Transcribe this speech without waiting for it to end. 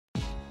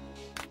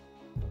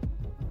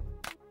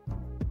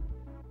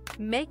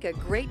Make a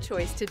great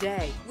choice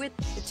today with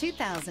the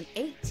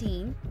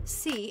 2018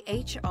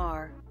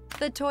 C-HR.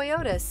 The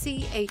Toyota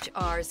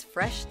C-HR's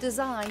fresh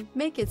design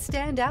make it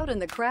stand out in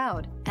the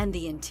crowd, and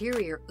the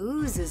interior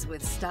oozes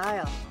with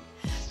style.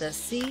 The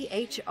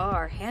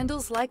C-HR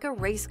handles like a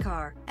race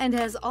car and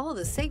has all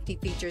the safety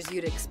features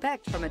you'd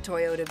expect from a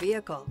Toyota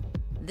vehicle.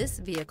 This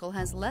vehicle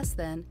has less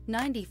than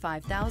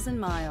 95,000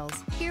 miles.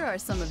 Here are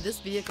some of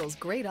this vehicle's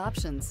great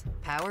options: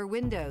 power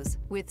windows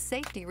with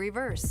safety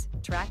reverse,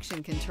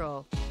 traction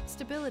control,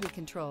 stability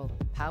control,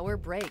 power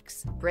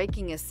brakes,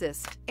 braking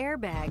assist,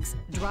 airbags,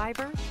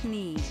 driver,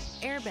 knee,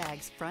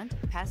 airbags front,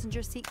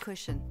 passenger seat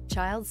cushion,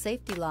 child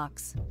safety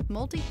locks,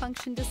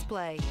 multifunction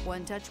display,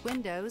 one-touch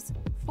windows.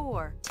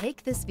 4.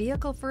 Take this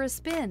vehicle for a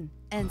spin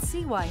and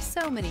see why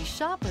so many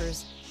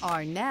shoppers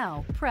are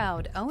now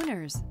proud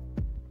owners.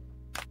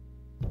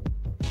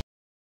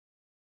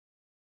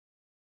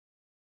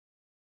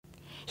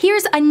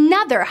 Here's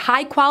another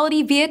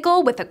high-quality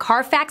vehicle with a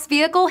Carfax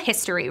Vehicle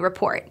History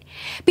Report.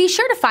 Be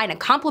sure to find a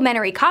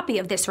complimentary copy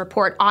of this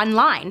report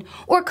online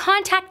or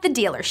contact the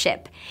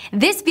dealership.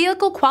 This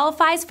vehicle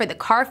qualifies for the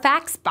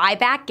Carfax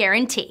Buyback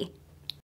Guarantee.